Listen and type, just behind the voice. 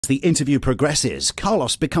As the interview progresses,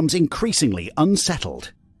 Carlos becomes increasingly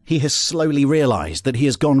unsettled. He has slowly realized that he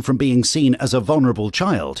has gone from being seen as a vulnerable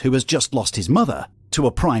child who has just lost his mother to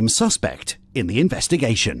a prime suspect in the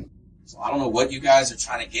investigation. So I don't know what you guys are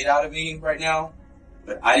trying to get out of me right now,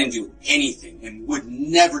 but I didn't do anything and would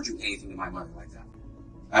never do anything to my mother like that.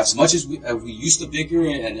 As much as we used to bicker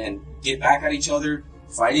and get back at each other,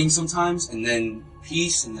 fighting sometimes, and then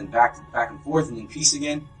peace, and then back and forth, and then peace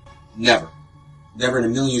again, never in a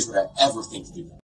million years would I ever think to do that.